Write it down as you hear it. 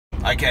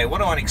Okay,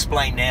 what I want to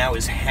explain now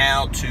is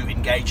how to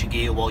engage a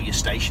gear while you're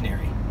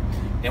stationary.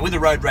 Now with the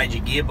Road Ranger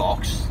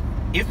gearbox,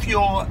 if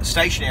you're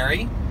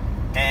stationary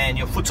and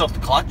your foot's off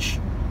the clutch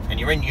and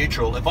you're in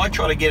neutral, if I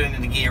try to get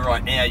into the gear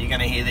right now, you're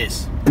going to hear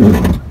this.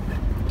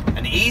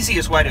 And the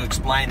easiest way to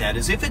explain that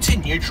is if it's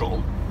in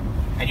neutral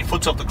and your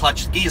foot's off the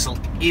clutch, the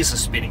gears are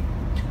spinning.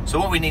 So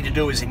what we need to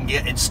do is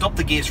stop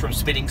the gears from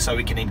spinning so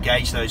we can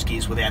engage those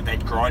gears without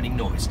that grinding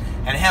noise.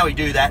 And how we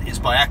do that is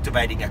by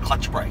activating a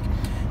clutch brake.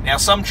 Now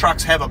some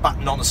trucks have a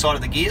button on the side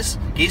of the gear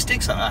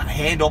sticks, a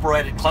hand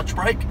operated clutch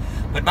brake,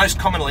 but most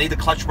commonly the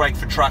clutch brake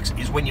for trucks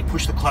is when you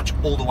push the clutch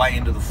all the way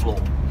into the floor.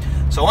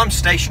 So I'm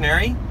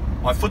stationary,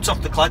 my foot's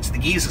off the clutch, the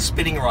gears are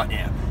spinning right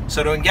now.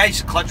 So to engage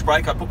the clutch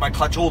brake, I put my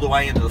clutch all the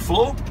way into the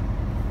floor,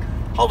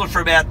 hold it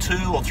for about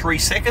 2 or 3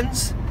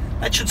 seconds.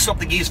 That should stop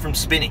the gears from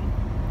spinning.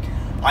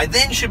 I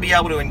then should be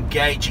able to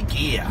engage a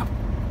gear,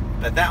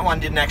 but that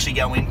one didn't actually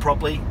go in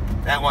properly.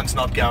 That one's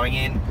not going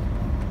in.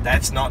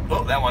 That's not,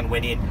 oh, that one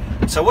went in.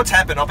 So what's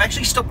happened, I've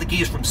actually stopped the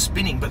gears from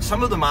spinning, but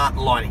some of them aren't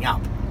lining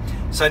up.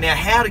 So now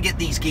how to get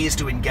these gears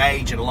to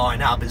engage and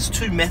line up is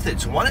 2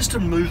 methods. One is to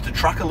move the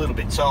truck a little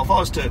bit. So if I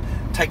was to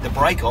take the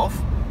brake off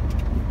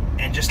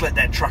and just let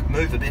that truck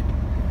move a bit,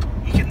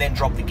 you can then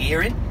drop the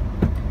gear in.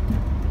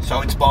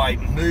 So it's by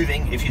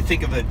moving, if you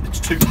think of it, it's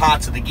 2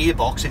 parts of the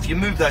gearbox. If you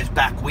move those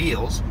back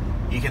wheels,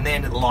 you can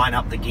then line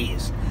up the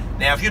gears.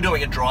 Now if you're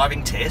doing a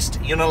driving test,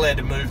 you're not allowed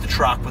to move the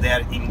truck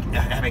without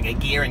having a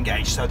gear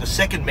engaged. So the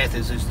second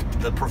method is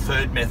the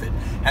preferred method.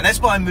 And that's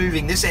by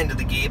moving this end of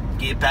the gear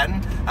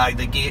pattern,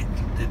 the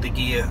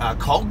gear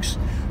cogs,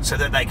 so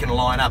that they can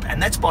line up.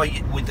 And that's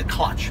with the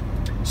clutch.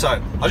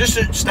 So I'll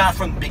just start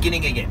from the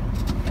beginning again.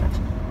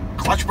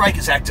 Clutch brake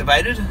is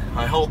activated.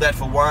 I hold that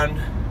for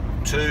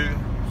 1, 2,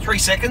 3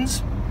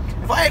 seconds.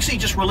 If I actually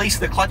just release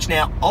the clutch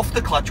now off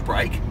the clutch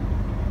brake,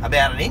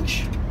 about 1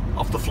 inch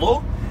off the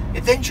floor,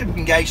 it then should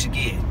engage the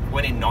gear. It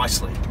went in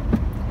nicely.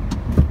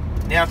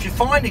 Now if you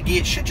find a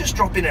gear, it should just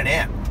drop in and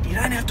out. You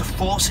don't have to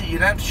force it, you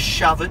don't have to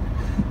shove it.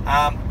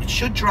 It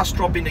should just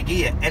drop into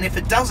gear. And if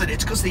it doesn't,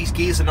 it's because these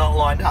gears are not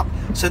lined up.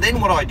 So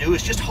then what I do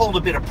is just hold a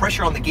bit of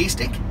pressure on the gear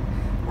stick,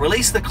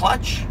 release the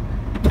clutch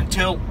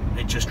until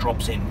it just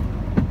drops in.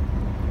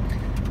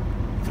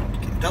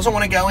 If it doesn't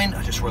want to go in,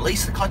 I just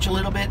release the clutch a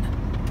little bit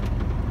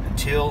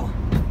until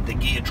the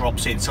gear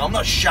drops in. So I'm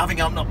not shoving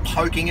it, I'm not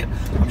poking it,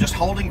 I'm just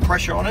holding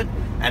pressure on it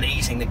and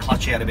easing the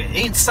clutch out a bit.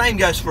 And the same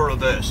goes for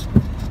reverse.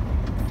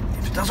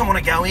 If it doesn't want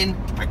to go in,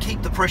 I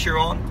keep the pressure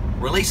on,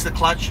 release the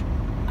clutch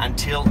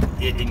until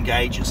it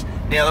engages.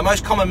 Now the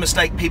most common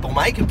mistake people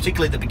make, and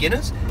particularly the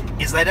beginners,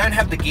 is they don't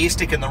have the gear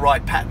stick in the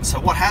right pattern.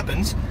 So what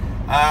happens,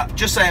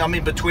 just say I'm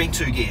in between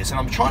 2 gears and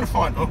I'm trying to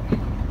find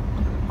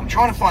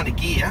a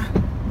gear,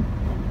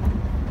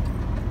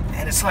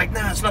 and it's like,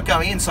 no, it's not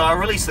going in. So I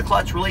release the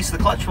clutch. Oh,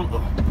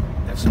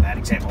 that's a bad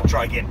example, I'll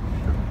try again.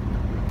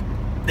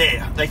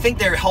 There, they think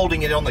they're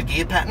holding it on the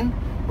gear pattern.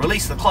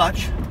 Release the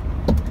clutch.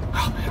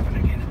 Oh, that happened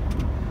again.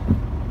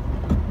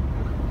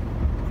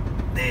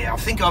 There, I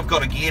think I've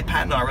got a gear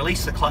pattern. I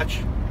release the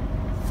clutch.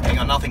 Hang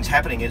on, nothing's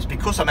happening. It's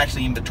because I'm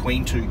actually in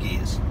between 2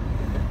 gears.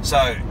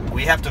 So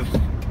we have to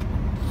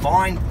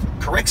find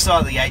correct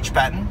side of the H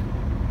pattern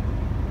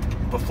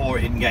before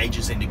it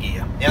engages into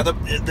gear. Now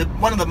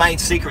one of the main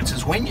secrets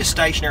is when you're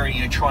stationary and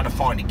you're trying to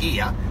find a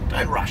gear,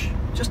 don't rush.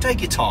 Just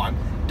take your time,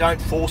 don't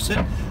force it.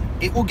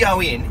 It will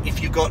go in if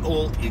you've got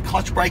all your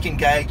clutch brake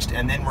engaged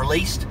and then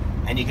released,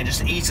 and you can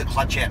just ease the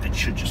clutch out and it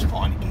should just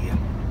find a gear.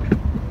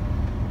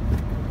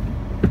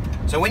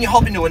 So when you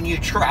hop into a new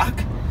truck,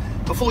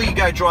 before you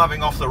go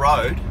driving off the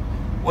road,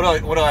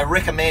 what I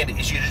recommend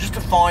is you just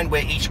to find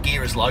where each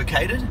gear is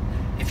located.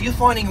 If you're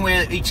finding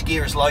where each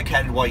gear is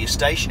located while you're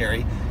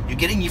stationary, you're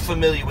getting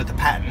familiar with the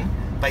pattern,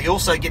 but you're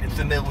also getting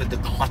familiar with the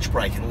clutch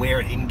brake and where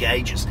it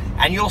engages.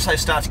 And you also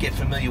start to get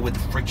familiar with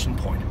the friction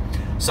point.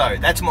 So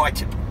that's my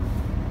tip.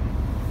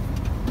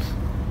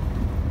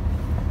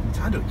 It's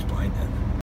hard to explain that.